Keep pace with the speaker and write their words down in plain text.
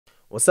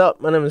What's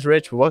up? My name is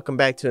Rich. Welcome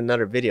back to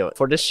another video.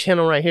 For this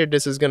channel right here,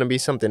 this is going to be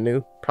something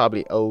new,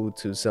 probably old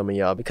to some of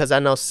y'all, because I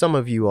know some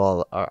of you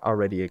all are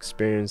already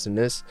experiencing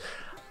this.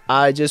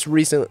 I just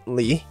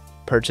recently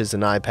purchased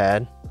an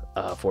iPad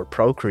for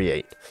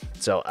Procreate,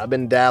 so I've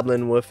been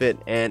dabbling with it,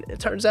 and it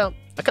turns out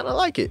I kind of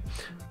like it.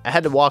 I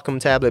had the Wacom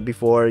tablet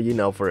before, you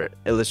know, for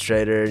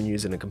Illustrator and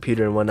using a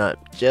computer and whatnot.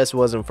 Just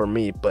wasn't for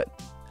me, but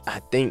I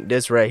think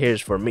this right here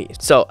is for me.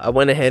 So I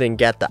went ahead and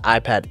got the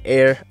iPad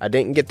Air. I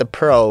didn't get the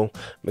Pro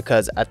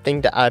because I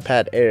think the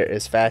iPad Air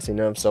is fast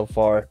enough so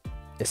far.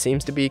 It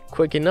seems to be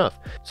quick enough.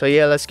 So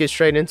yeah, let's get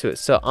straight into it.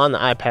 So on the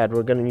iPad,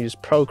 we're gonna use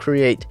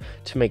Procreate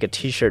to make a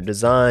t-shirt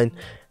design.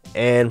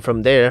 And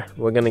from there,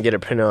 we're gonna get it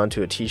printed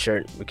onto a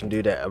t-shirt. We can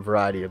do that a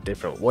variety of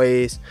different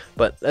ways,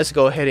 but let's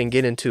go ahead and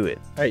get into it.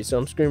 All right, so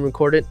I'm screen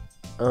recorded.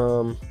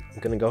 I'm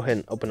gonna go ahead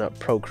and open up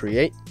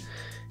Procreate.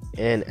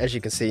 And as you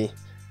can see,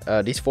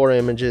 these 4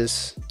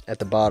 images at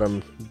the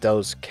bottom,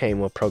 those came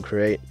with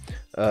Procreate.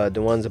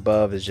 The ones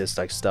above is just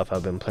like stuff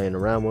I've been playing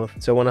around with.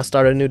 So when I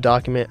start a new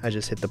document, I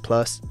just hit the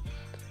plus,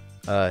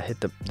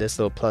 this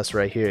little plus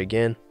right here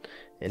again,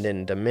 and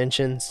then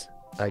dimensions,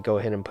 I go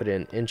ahead and put it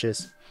in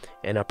inches,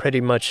 and I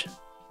pretty much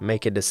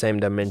make it the same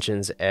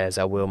dimensions as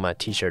I will my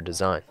t-shirt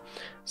design.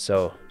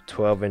 So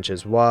 12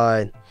 inches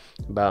wide,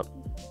 about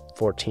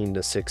 14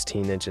 to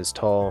 16 inches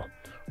tall.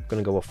 I'm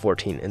gonna go with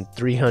 14 and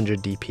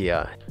 300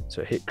 DPI.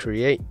 So hit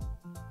create,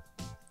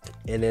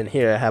 and then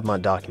here I have my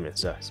document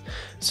size.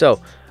 So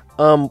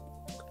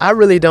I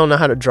really don't know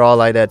how to draw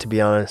like that, to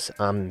be honest.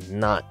 I'm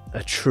not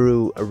a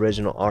true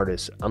original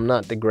artist. I'm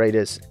not the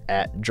greatest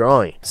at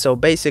drawing. So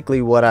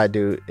basically what I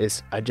do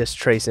is I just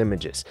trace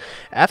images.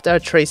 After I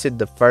trace it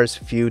the first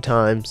few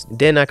times,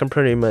 then I can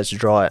pretty much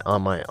draw it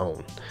on my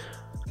own.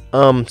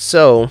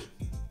 So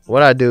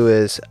what I do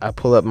is I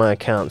pull up my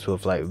accounts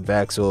with like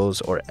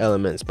Vexels or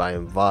Elements by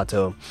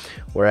Envato,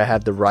 where I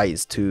have the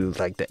rights to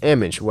like the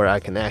image, where I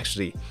can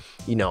actually,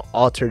 you know,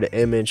 alter the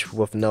image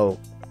with no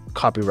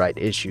copyright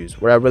issues,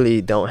 where I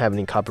really don't have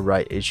any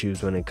copyright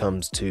issues when it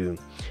comes to,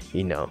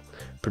 you know,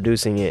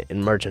 producing it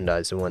in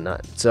merchandise and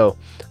whatnot. So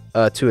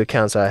 2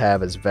 accounts I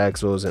have is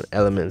Vexels and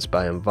Elements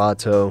by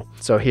Envato.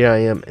 So here I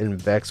am in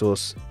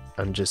Vexels.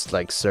 I'm just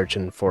like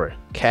searching for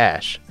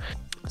cash.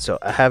 So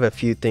I have a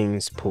few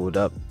things pulled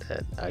up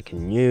that I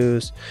can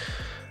use.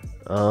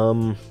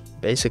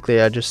 Basically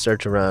I just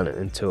search around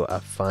until I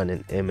find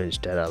an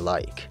image that I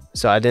like.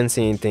 So I didn't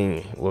see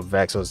anything with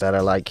Vexels that I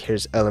like.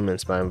 Here's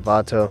Elements by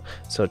Envato.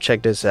 So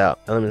check this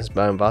out. Elements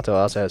by Envato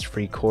also has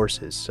free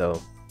courses.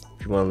 So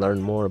if you want to learn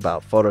more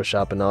about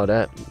Photoshop and all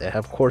that, they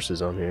have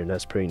courses on here.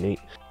 That's pretty neat.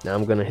 Now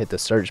I'm gonna hit the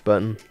search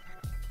button.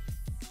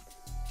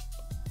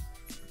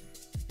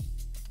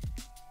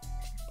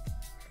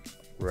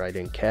 Write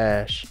in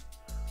cash.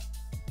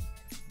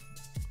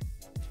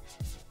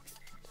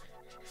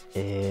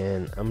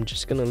 And I'm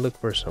just gonna look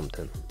for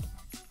something.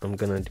 I'm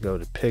gonna go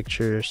to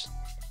pictures.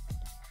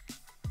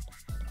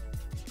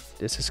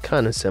 This is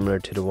kind of similar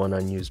to the one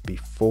I used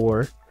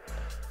before.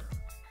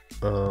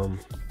 Can't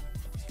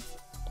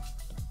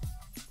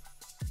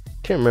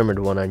remember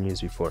the one I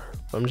used before.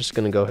 I'm just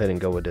gonna go ahead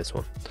and go with this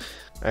one.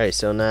 Alright,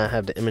 so now I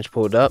have the image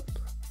pulled up.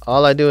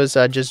 All I do is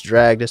I just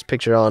drag this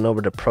picture on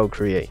over to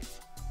Procreate.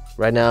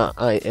 Right now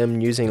I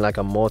am using like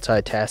a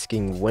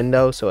multitasking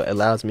window, so it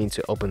allows me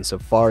to open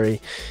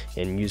Safari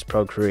and use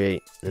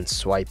Procreate and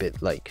swipe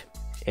it like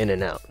in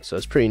and out. So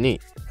it's pretty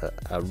neat.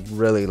 I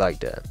really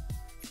like that.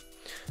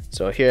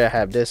 So here I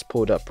have this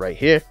pulled up right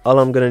here. All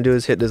I'm gonna do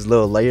is hit this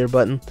little layer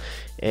button,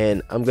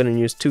 and I'm gonna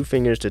use 2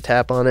 fingers to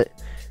tap on it,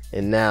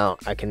 and now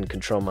I can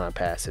control my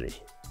opacity.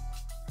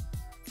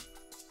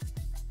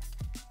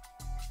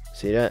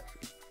 See that?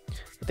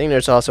 I think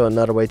there's also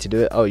another way to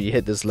do it. Oh, you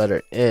hit this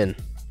letter N,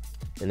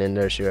 and then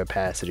there's your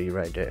opacity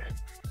right there.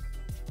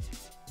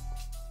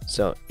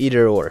 So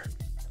either or,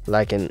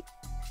 like in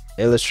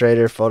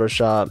Illustrator,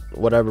 Photoshop,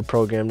 whatever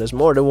program, there's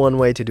more than one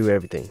way to do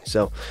everything.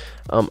 So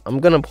I'm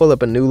gonna pull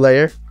up a new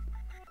layer,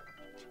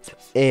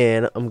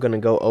 and I'm gonna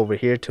go over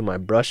here to my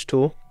brush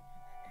tool.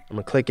 I'm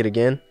gonna click it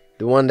again.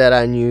 The one that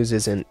I use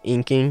is an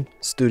inking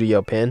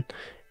studio pen,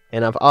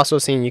 and I've also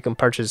seen you can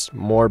purchase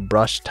more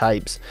brush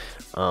types.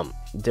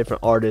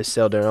 Different artists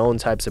sell their own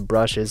types of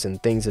brushes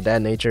and things of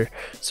that nature,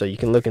 so you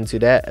can look into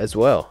that as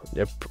well.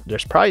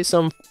 There's probably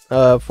some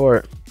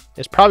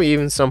there's probably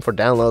even some for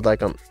download,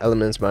 like on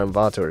Elements by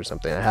Envato or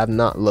something. I have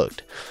not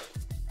looked,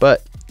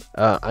 but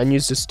I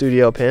use the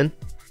studio pen.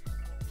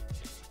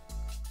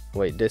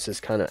 Wait, this is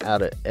kind of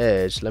out of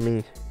edge. Let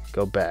me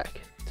go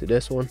back to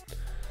this one,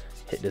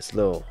 hit this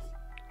little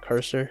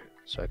cursor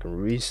so I can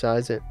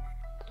resize it.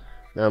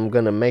 Now I'm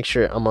gonna make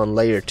sure I'm on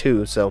layer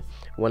 2, so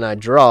when I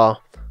draw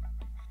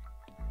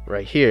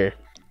right here,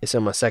 it's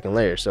in my second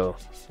layer. So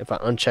if I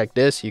uncheck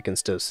this, you can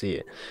still see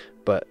it,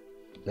 but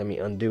let me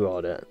undo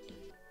all that.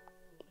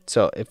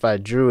 So if I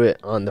drew it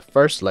on the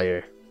first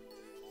layer,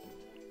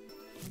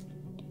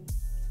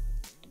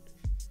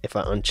 if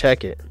I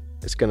uncheck it,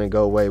 it's gonna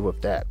go away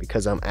with that,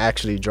 because I'm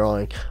actually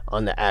drawing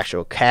on the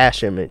actual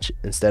cache image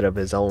instead of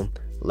its own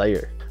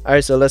layer.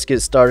 Alright, so let's get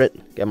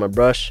started. Got my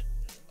brush.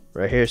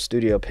 right here,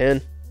 studio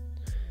pen,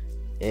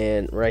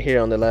 and right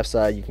here on the left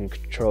side you can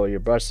control your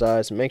brush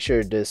size. Make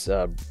sure this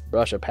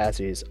brush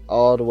opacity is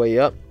all the way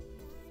up.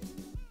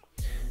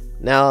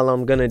 Now all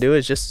I'm gonna do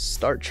is just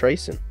start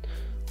tracing.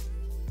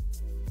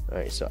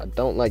 Alright, so I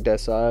don't like that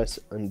size.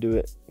 Undo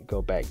it,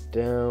 go back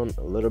down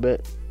a little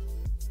bit.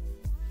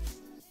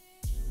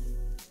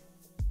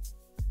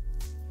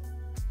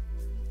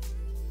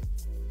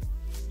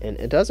 And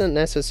it doesn't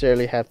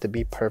necessarily have to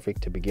be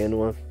perfect to begin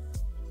with.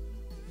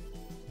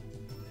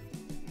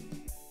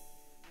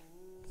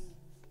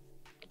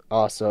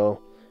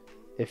 Also,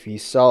 if you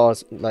saw,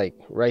 like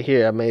right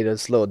here, I made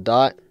this little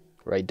dot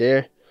right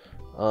there.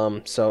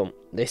 So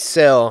they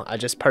sell, I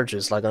just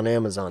purchased like on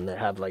Amazon, they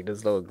have like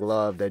this little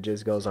glove that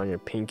just goes on your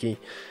pinky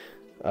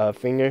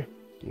finger,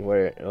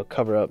 where it'll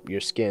cover up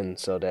your skin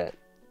so that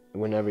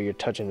whenever you're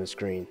touching the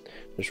screen,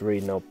 there's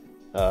really no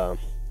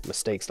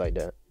mistakes like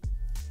that.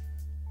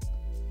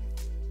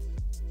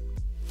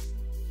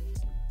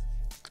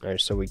 Alright,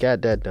 so we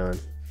got that done.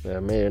 I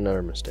made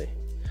another mistake.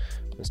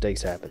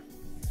 Mistakes happen.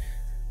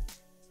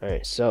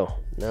 Alright, so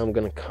now I'm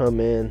gonna come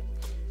in,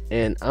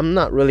 and I'm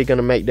not really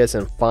gonna make this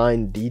in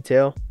fine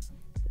detail.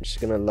 I'm just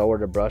gonna lower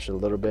the brush a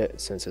little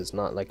bit since it's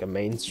not like a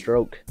main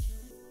stroke.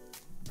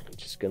 I'm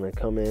just gonna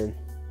come in,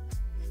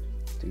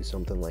 do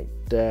something like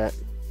that.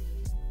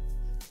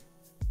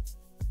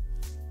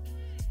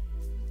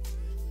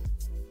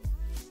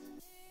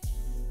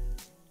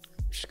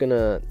 Just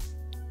gonna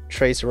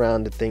trace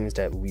around the things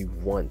that we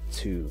want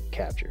to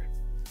capture.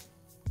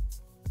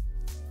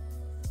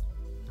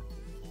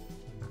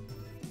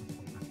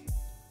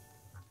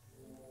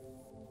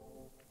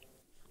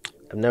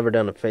 I've never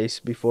done a face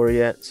before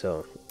yet,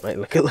 so it might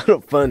look a little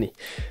funny.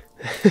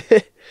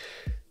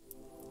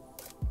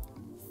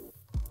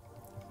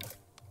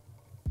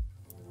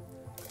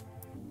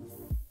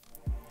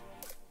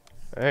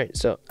 Alright,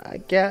 so I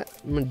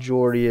got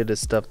majority of the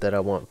stuff that I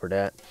want for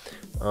that.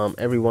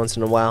 Every once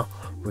in a while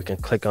we can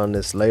click on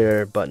this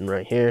layer button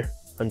right here,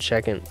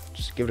 uncheck it,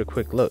 just give it a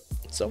quick look.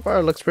 So far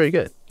it looks pretty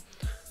good.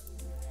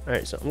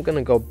 Alright, so I'm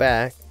gonna go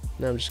back.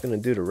 Now I'm just gonna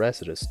do the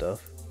rest of this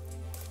stuff.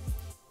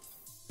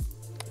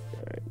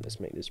 Alright, let's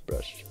make this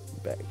brush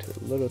back to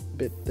a little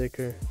bit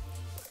thicker.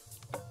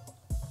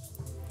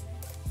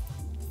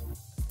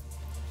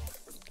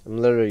 I'm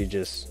literally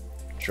just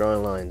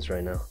drawing lines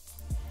right now.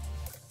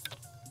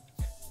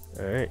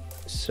 Alright,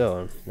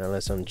 so now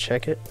let's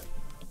uncheck it.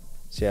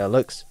 See how it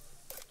looks?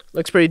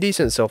 Looks pretty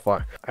decent so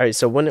far. Alright,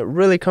 so when it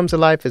really comes to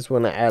life is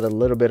when I add a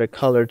little bit of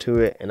color to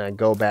it and I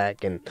go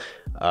back and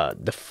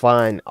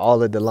define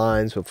all of the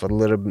lines with a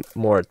little bit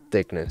more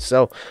thickness.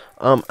 So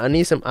I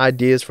need some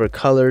ideas for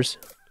colors.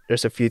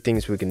 There's a few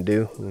things we can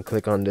do. We can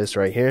click on this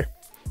right here.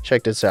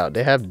 Check this out.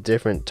 They have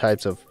different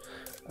types of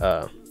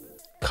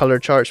color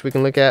charts we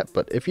can look at,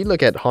 but if you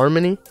look at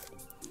harmony,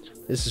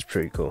 this is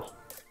pretty cool.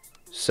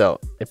 So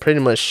it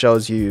pretty much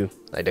shows you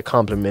like the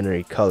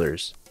complementary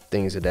colors,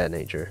 things of that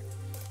nature.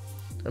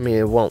 I mean,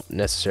 it won't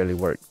necessarily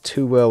work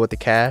too well with the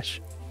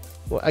cache.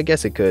 Well, I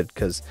guess it could,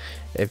 because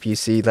if you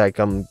see like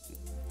I'm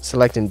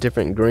selecting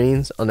different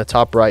greens on the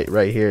top right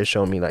here,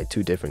 showing me like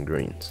 2 different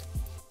greens.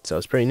 So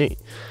it's pretty neat.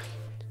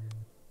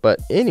 But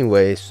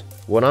anyways,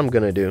 what I'm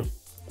gonna do,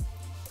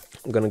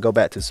 I'm gonna go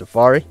back to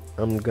Safari.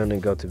 I'm gonna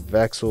go to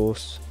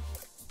Vexels,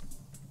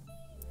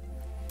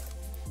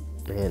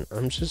 and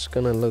I'm just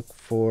gonna look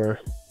for,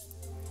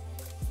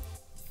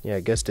 yeah,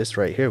 I guess this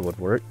right here would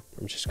work.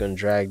 I'm just gonna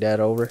drag that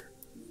over.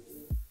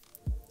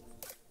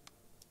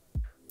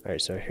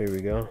 Alright, so here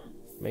we go.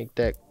 Make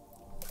that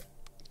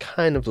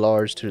kind of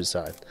large to the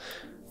side.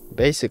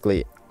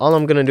 Basically, all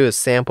I'm gonna do is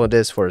sample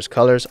this for its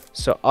colors.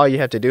 So all you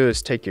have to do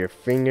is take your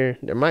finger.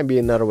 There might be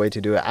another way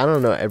to do it. I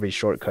don't know every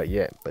shortcut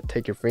yet, but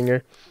take your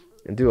finger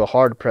and do a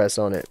hard press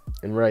on it.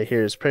 And right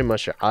here is pretty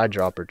much your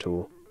eyedropper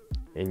tool.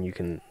 And you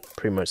can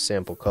pretty much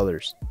sample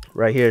colors.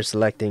 Right here,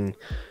 selecting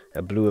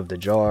a blue of the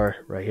jar.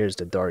 Right here's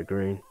the dark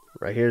green.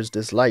 Right here's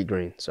this light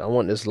green. So I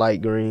want this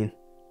light green.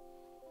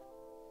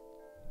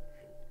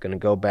 Gonna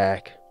go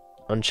back,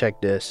 uncheck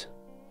this,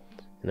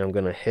 and I'm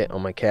gonna hit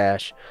on my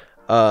cache.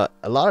 A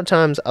lot of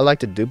times I like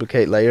to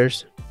duplicate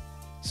layers,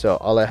 so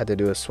all I have to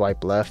do is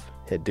swipe left,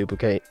 hit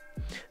duplicate.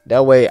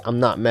 That way I'm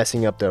not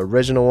messing up the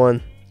original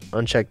one.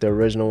 Uncheck the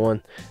original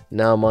one.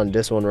 Now I'm on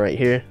this one right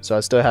here, so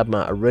I still have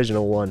my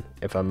original one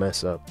if I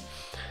mess up.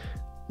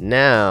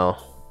 Now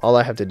all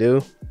I have to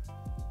do,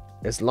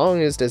 as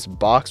long as this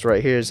box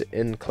right here is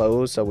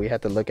enclosed, so we have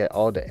to look at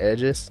all the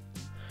edges.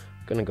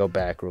 I'm gonna go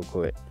back real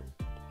quick.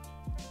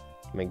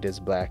 Make this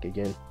black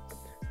again.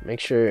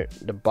 Make sure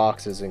the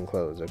box is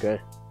enclosed, okay?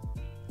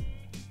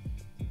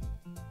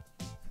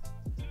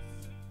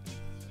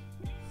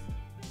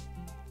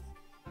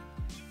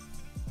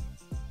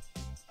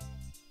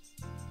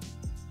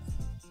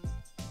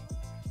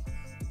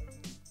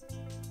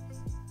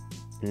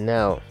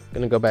 Now, I'm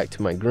gonna go back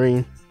to my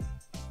green.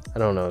 I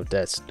don't know if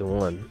that's the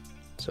one.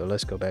 So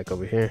let's go back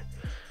over here.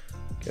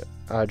 Get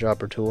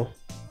eyedropper tool.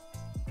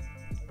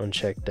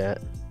 Uncheck that.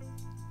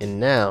 And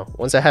now,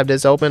 once I have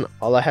this open,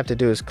 all I have to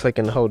do is click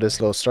and hold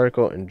this little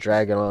circle and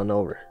drag it on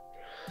over.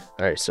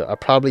 All right, so I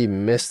probably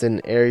missed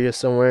an area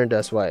somewhere.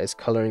 That's why it's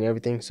coloring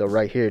everything. So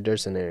right here,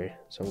 there's an area.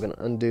 So I'm gonna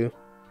undo,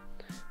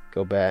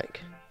 go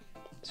back,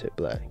 hit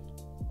black.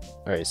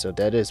 All right, so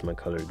that is my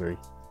color green.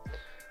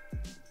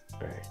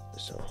 All right,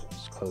 so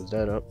let's close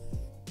that up.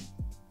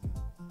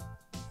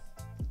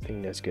 I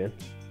think that's good.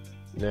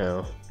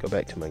 Now go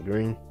back to my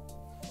green,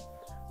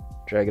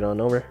 drag it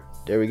on over.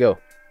 There we go.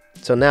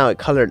 So now it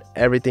colored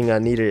everything I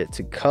needed it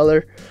to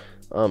color,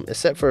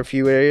 except for a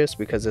few areas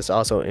because it's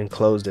also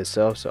enclosed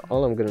itself. So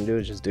all I'm gonna do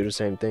is just do the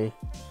same thing,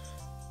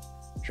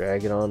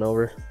 drag it on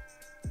over.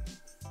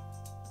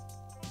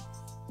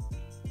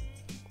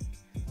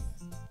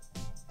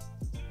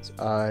 Its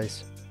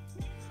eyes.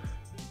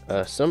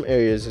 Some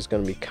areas is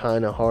gonna be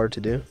kind of hard to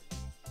do.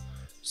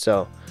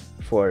 So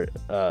for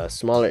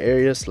smaller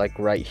areas, like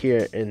right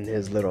here in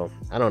his little,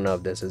 I don't know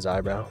if this is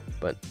eyebrow,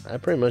 but I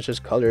pretty much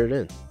just color it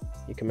in.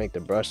 You can make the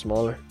brush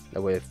smaller,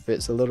 that way it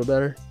fits a little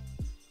better.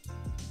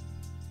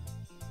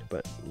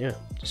 But yeah,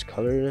 just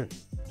color it in.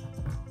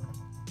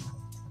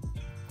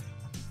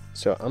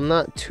 So I'm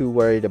not too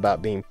worried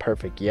about being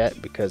perfect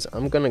yet because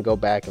I'm gonna go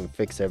back and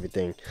fix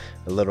everything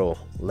a little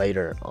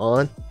later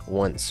on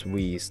once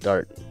we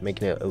start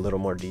making it a little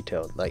more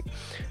detailed. Like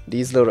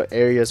these little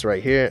areas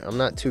right here, I'm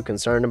not too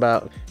concerned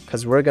about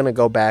because we're gonna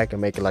go back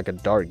and make it like a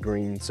dark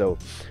green, so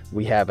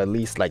we have at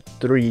least like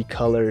 3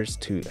 colors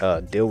to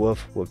deal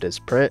with this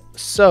print.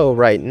 So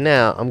right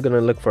now I'm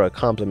gonna look for a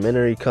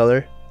complementary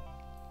color,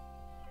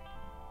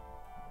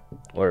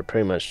 or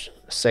pretty much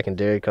a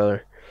secondary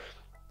color.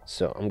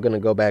 So I'm gonna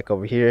go back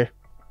over here,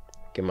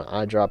 get my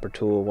eyedropper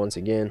tool once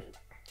again.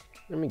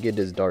 Let me get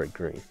this dark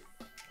green.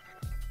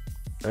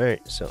 All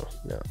right, so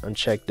now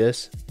uncheck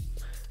this,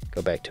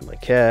 go back to my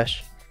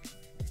cache,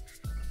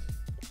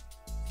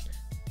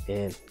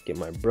 and get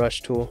my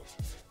brush tool,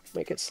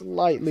 make it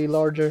slightly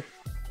larger.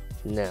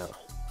 Now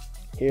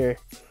here,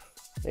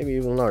 maybe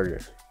even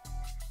larger.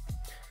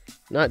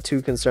 Not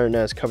too concerned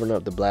that it's covering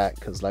up the black,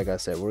 because like I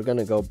said, we're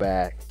gonna go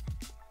back,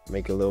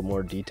 make it a little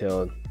more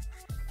detailed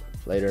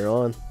later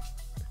on.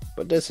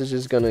 But this is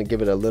just gonna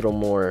give it a little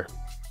more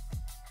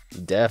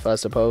depth, I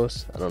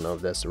suppose. I don't know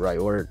if that's the right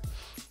word,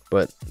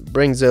 but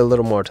brings it a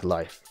little more to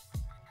life.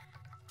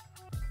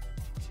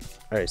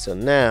 All right, so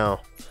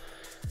now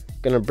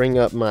I'm gonna bring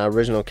up my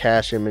original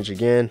cache image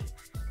again,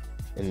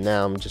 and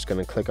now I'm just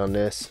gonna click on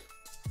this,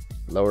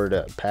 lower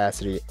the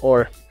opacity,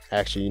 or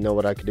actually, you know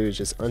what I could do is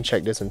just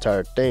uncheck this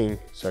entire thing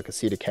so I can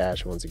see the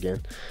cache once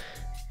again.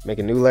 Make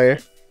a new layer,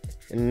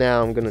 and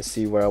now I'm gonna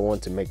see where I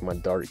want to make my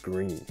dark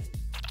green.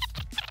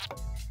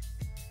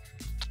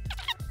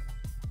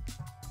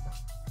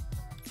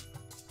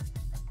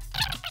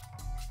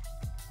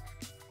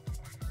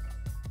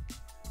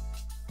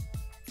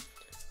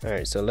 All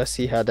right, so let's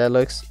see how that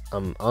looks.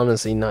 I'm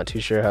honestly not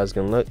too sure how it's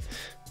gonna look,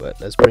 but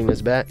let's bring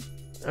this back.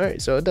 All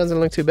right, so it doesn't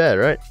look too bad,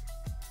 right?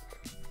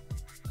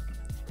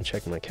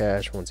 Check my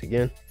cache once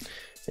again,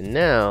 and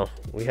now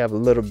we have a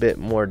little bit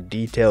more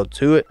detail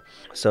to it.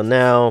 So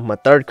now my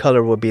third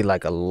color will be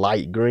like a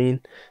light green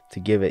to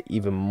give it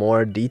even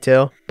more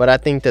detail, but I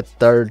think the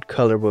third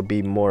color will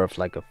be more of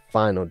like a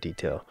final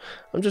detail.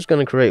 I'm just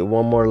gonna create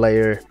one more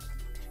layer.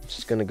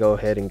 Just gonna go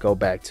ahead and go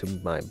back to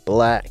my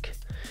black,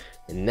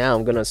 and now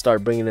I'm gonna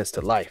start bringing this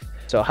to life.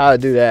 So how I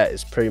do that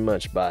is pretty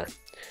much by,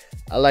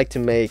 I like to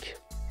make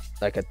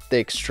like a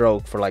thick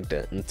stroke for like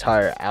the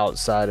entire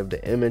outside of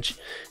the image,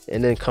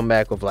 and then come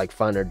back with like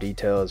finer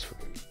details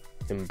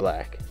in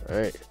black. All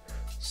right,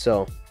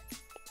 so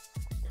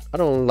I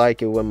don't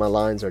like it when my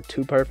lines are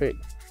too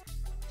perfect.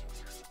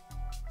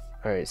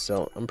 All right,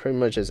 so I'm pretty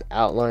much just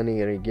outlining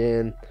it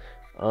again.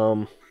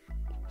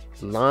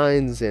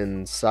 Lines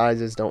and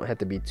sizes don't have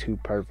to be too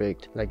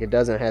perfect. Like it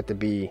doesn't have to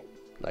be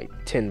like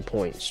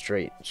 10-point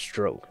straight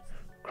stroke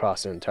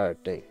across the entire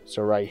thing.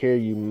 So right here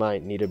you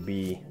might need to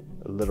be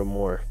a little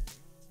more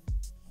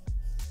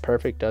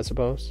perfect, I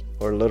suppose,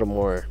 or a little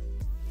more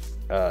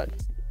I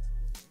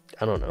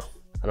don't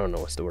know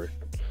what's the word,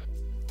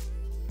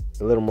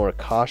 a little more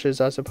cautious,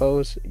 I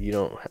suppose. You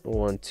don't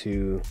want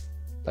to,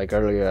 like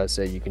earlier I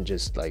said, you can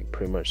just like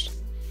pretty much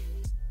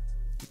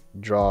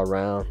draw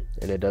around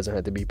and it doesn't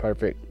have to be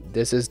perfect.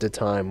 This is the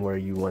time where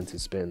you want to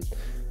spend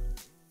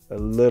a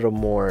little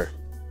more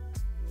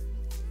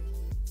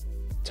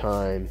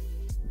time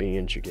being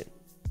intricate.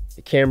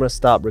 The camera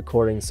stopped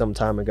recording some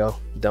time ago.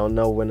 Don't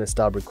know when it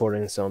stopped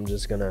recording, so I'm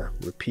just gonna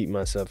repeat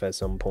myself at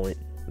some point.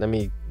 Let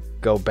me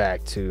go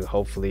back to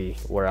hopefully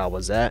where I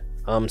was at.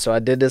 So I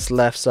did this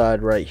left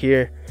side right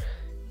here,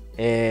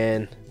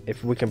 and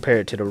if we compare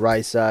it to the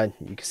right side,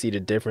 you can see the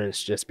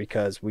difference just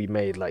because we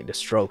made like the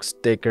strokes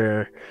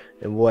thicker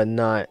and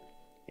whatnot.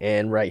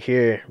 And right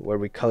here where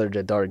we colored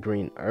the dark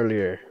green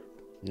earlier,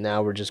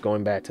 now we're just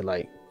going back to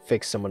like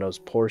fix some of those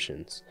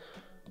portions.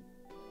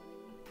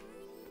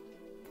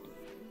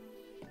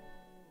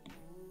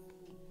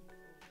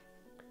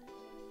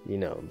 You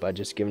know, by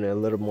just giving it a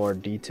little more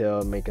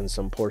detail, making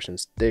some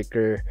portions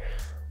thicker.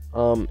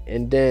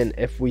 And then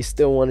if we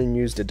still want to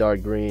use the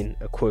dark green,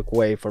 a quick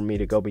way for me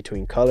to go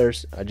between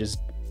colors, I just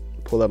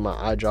pull up my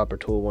eyedropper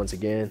tool once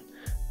again,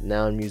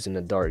 Now I'm using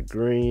a dark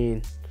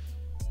green,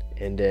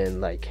 and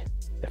then like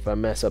if I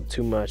mess up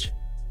too much,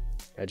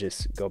 I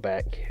just go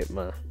back, hit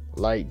my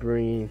light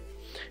green,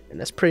 and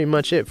that's pretty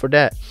much it for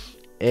that.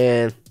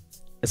 And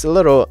it's a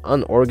little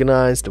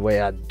unorganized the way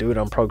I do it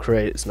on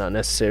Procreate. It's not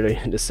necessarily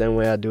the same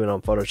way I do it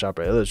on Photoshop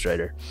or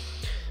Illustrator,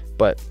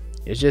 but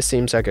it just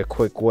seems like a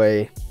quick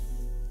way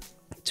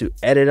to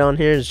edit on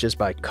here is just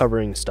by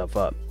covering stuff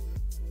up.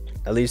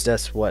 At least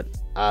that's what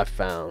I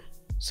found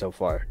so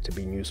far to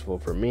be useful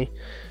for me.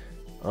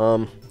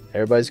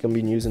 Everybody's gonna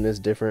be using this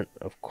different,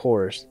 of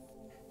course,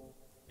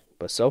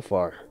 but so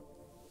far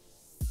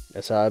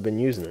that's how I've been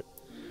using it.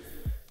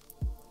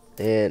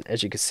 And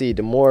as you can see,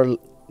 the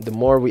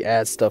more we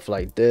add stuff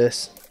like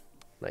this,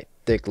 like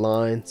thick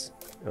lines,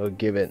 it'll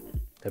give it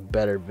a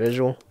better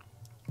visual.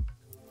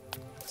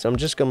 So I'm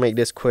just gonna make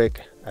this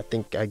quick. I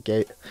think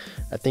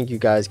you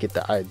guys get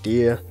the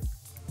idea.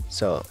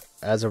 So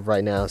as of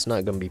right now, it's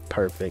not gonna be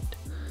perfect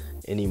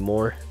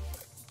anymore.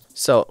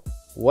 So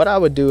what I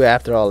would do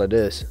after all of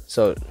this,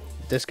 so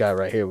this guy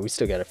right here, we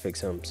still gotta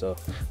fix him. So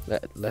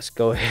let's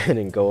go ahead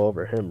and go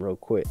over him real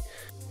quick.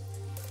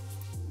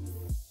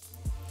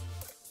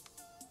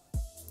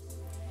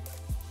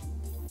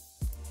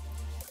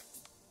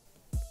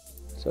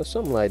 So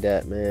something like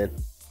that, man.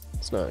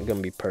 It's not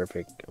gonna be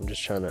perfect. I'm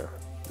just trying to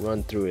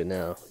run through it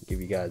now,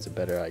 give you guys a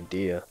better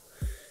idea.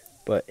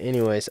 But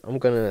anyways, I'm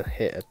gonna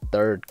hit a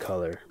third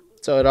color.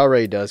 So it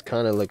already does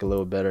kind of look a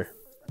little better.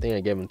 I think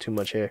I gave him too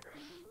much hair,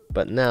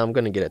 but now I'm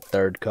gonna get a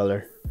third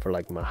color for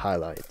like my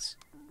highlights.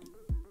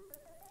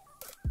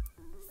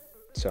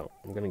 So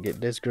I'm gonna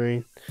get this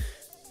green,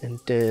 and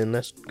then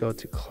let's go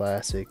to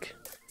classic.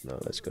 No,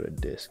 let's go to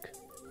disc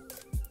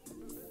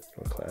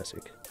or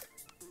classic.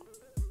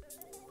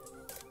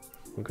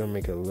 We're gonna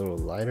make it a little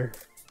lighter.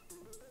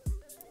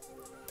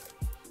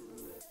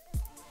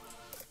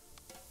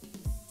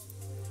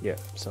 Yeah,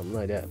 something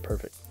like that.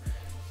 Perfect.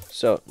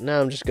 So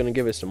now I'm just gonna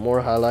give it some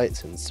more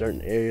highlights in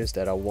certain areas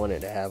that I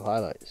wanted to have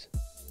highlights.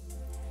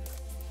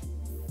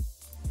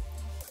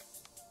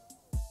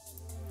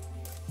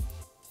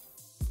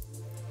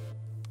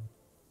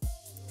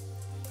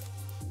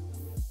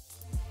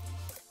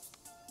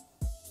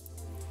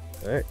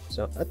 Alright,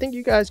 so I think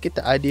you guys get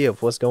the idea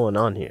of what's going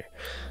on here.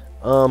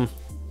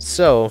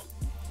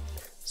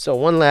 So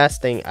one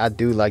last thing I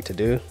do like to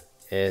do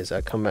is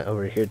I come back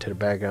over here to the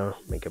background,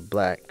 make it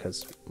black,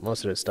 because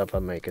most of the stuff I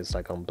make is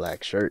like on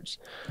black shirts.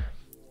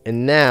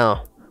 And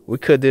now we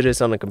could do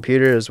this on the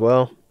computer as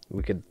well.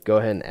 We could go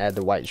ahead and add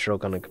the white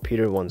stroke on the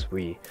computer once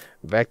we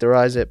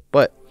vectorize it,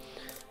 but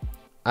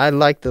I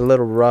like the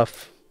little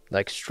rough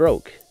like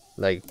stroke,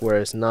 like where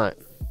it's not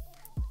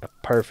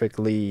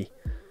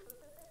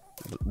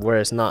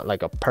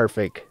like a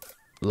perfect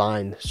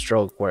line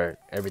stroke where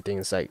everything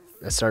is like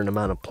a certain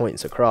amount of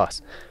points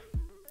across.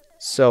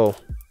 So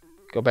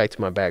go back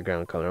to my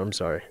background color. I'm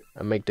sorry,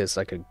 I make this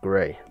like a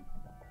gray.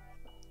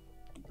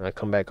 I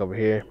come back over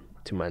here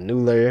to my new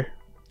layer,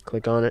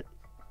 click on it,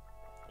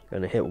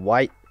 gonna hit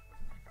white,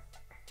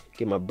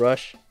 get my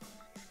brush,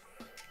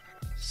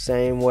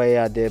 same way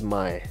I did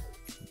my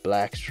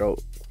black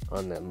stroke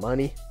on the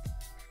money.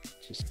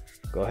 Just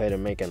go ahead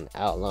and make an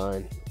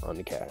outline on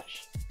the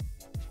cash.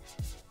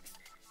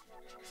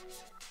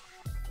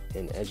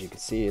 And as you can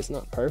see, it's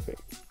not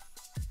perfect,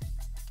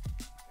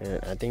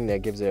 and I think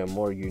that gives it a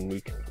more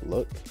unique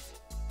look.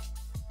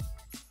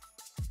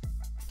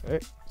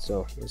 Alright,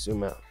 so let's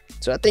zoom out.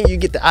 So I think you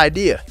get the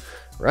idea,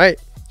 right?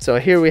 So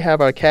here we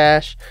have our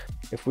cash.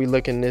 If we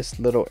look in this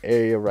little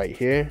area right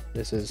here,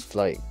 this is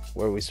like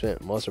where we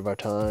spent most of our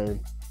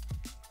time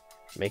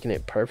making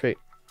it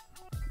perfect.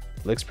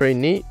 Looks pretty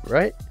neat,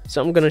 right?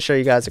 So I'm gonna show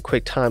you guys a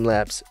quick time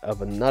lapse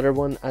of another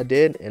one I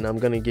did, and I'm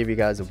gonna give you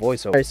guys a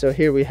voiceover. All right, so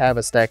here we have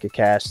a stack of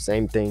cash,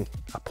 same thing.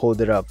 I pulled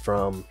it up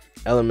from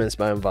Elements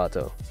by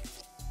Envato.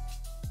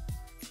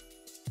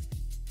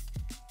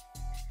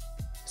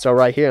 So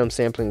right here, I'm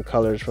sampling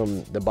colors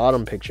from the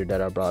bottom picture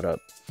that I brought up.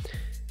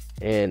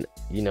 And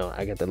you know,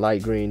 I got the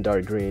light green,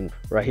 dark green.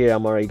 Right here,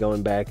 I'm already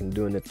going back and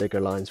doing the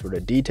thicker lines for the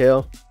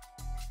detail.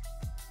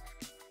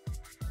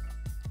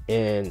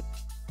 And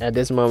at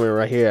this moment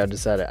right here, I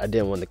decided I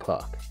didn't want the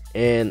clock,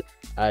 and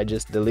I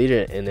just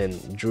deleted it and then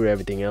drew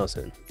everything else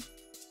in.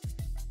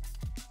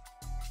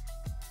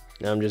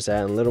 Now I'm just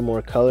adding a little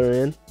more color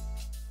in,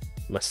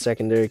 my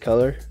secondary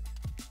color.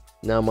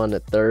 Now I'm on the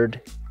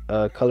third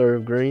color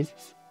of green.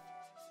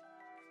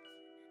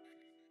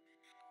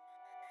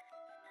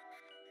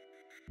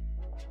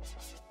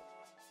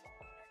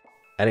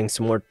 Adding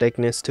some more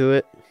thickness to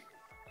it.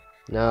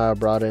 Now I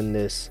brought in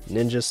this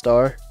ninja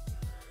star,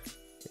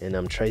 and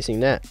I'm tracing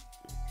that.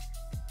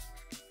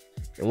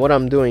 And what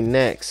I'm doing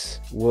next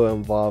will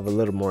involve a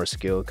little more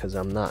skill, because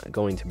I'm not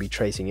going to be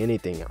tracing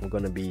anything. I'm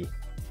going to be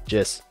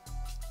just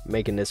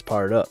making this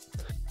part up.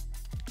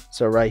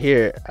 So right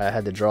here, I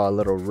had to draw a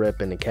little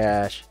rip in the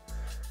cash.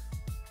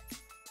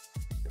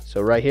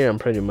 So right here, I'm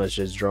pretty much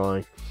just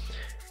drawing.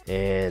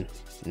 And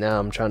now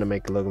I'm trying to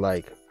make it look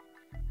like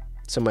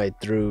somebody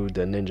threw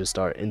the ninja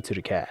star into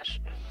the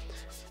cash.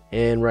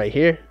 And right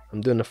here,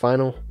 I'm doing the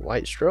final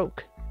white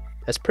stroke.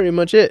 that's pretty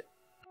much it.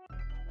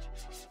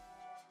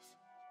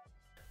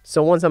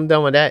 So once I'm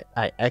done with that,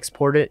 I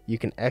export it. You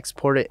can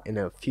export it in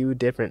a few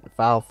different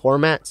file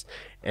formats,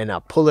 and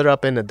I'll pull it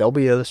up in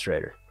Adobe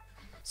Illustrator.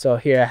 So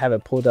here I have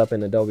it pulled up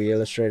in Adobe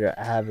Illustrator.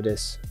 I have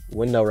this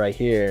window right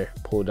here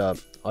pulled up.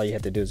 All you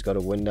have to do is go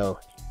to Window,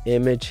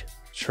 Image,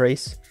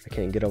 Trace. I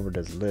can't get over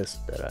this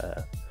list that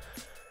I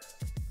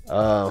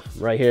have.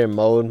 Right here in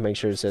Mode, make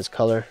sure it says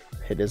Color.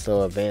 Hit this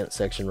little Advanced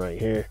section right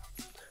here.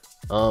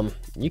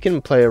 You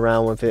can play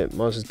around with it.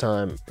 Most of the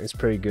time, it's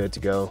pretty good to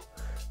go.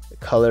 The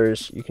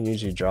colors, you can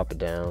usually drop it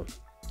down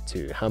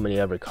to how many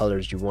ever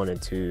colors you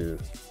wanted to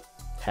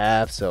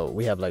have. So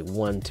we have like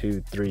 1,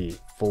 2, 3,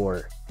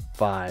 4,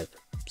 5,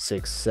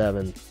 6,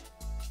 7.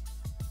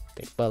 I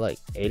think about like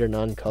 8 or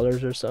 9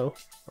 colors or so.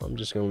 I'm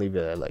just gonna leave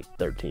it at like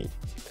 13,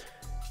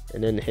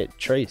 and then hit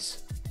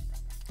Trace.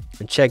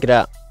 And check it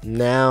out.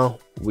 Now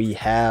we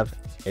have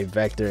a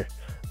vector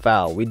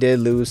file. We did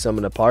lose some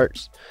of the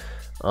parts.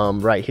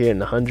 Right here in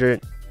the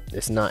 100,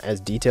 it's not as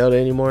detailed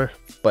anymore,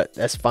 but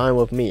that's fine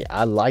with me.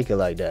 I like it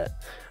like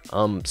that.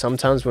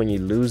 Sometimes when you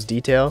lose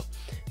detail,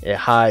 it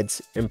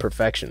hides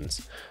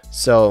imperfections.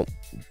 So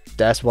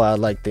that's why I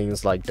like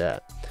things like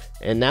that.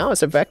 And now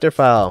it's a vector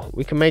file.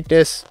 We can make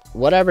this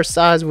whatever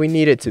size we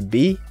need it to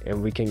be,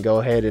 and we can go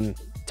ahead and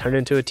turn it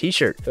into a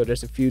t-shirt. So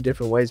there's a few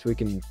different ways we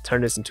can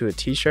turn this into a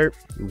t-shirt.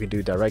 We can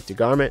do direct to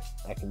garment.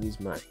 I can use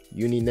my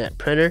Uninet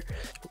printer.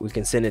 We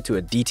can send it to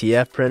a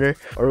DTF printer,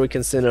 or we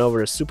can send it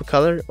over to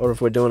SupaColor, or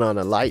if we're doing on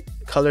a light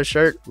color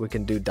shirt, we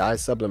can do dye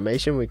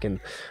sublimation. We can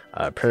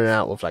print it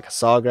out with like a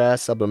Sawgrass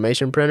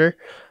sublimation printer.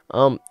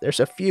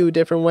 There's a few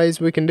different ways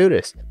we can do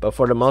this, but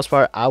for the most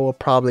part, I will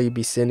probably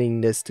be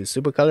sending this to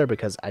SupaColor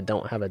because I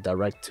don't have a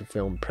direct to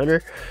film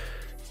printer.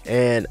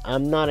 And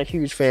I'm not a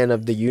huge fan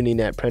of the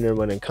Uninet printer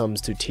when it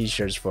comes to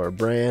t-shirts for a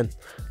brand.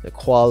 The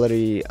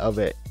quality of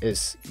it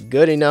is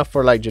good enough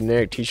for like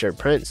generic t-shirt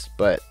prints,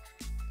 but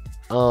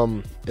it's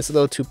a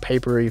little too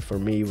papery for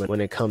me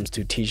when it comes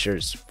to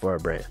t-shirts for a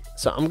brand.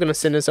 So I'm gonna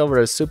send this over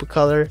to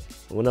SupaColor.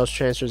 When those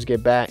transfers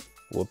get back,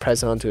 we'll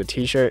press it onto a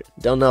t-shirt.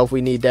 Don't know if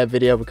we need that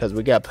video because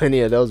we got plenty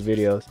of those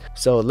videos.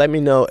 So let me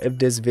know if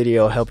this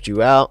video helped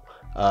you out.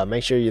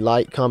 Make sure you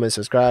like, comment,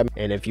 subscribe,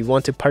 and if you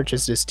want to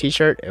purchase this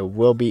t-shirt, it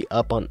will be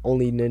up on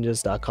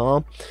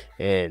onlyninjas.com.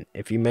 and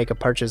if you make a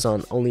purchase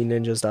on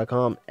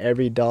onlyninjas.com,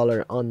 every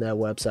dollar on that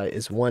website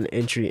is one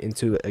entry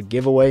into a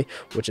giveaway,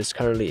 which is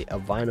currently a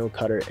vinyl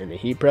cutter and a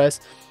heat press.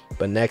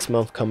 But next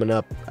month coming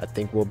up, I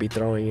think we'll be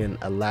throwing in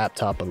a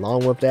laptop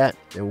along with that,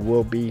 and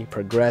we'll be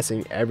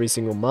progressing every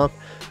single month.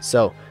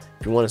 So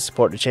if you want to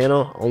support the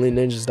channel,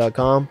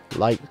 onlyninjas.com,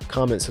 like,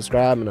 comment,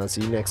 subscribe, and I'll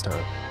see you next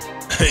time.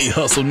 Hey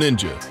Hustle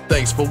Ninja,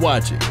 thanks for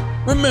watching.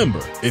 Remember,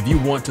 if you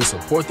want to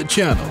support the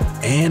channel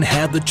and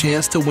have the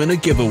chance to win a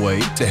giveaway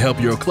to help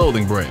your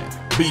clothing brand,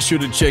 be sure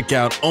to check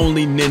out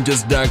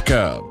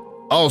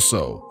onlyninjas.com.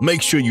 Also,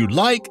 make sure you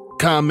like,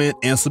 comment,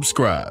 and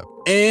subscribe,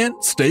 and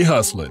stay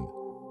hustling.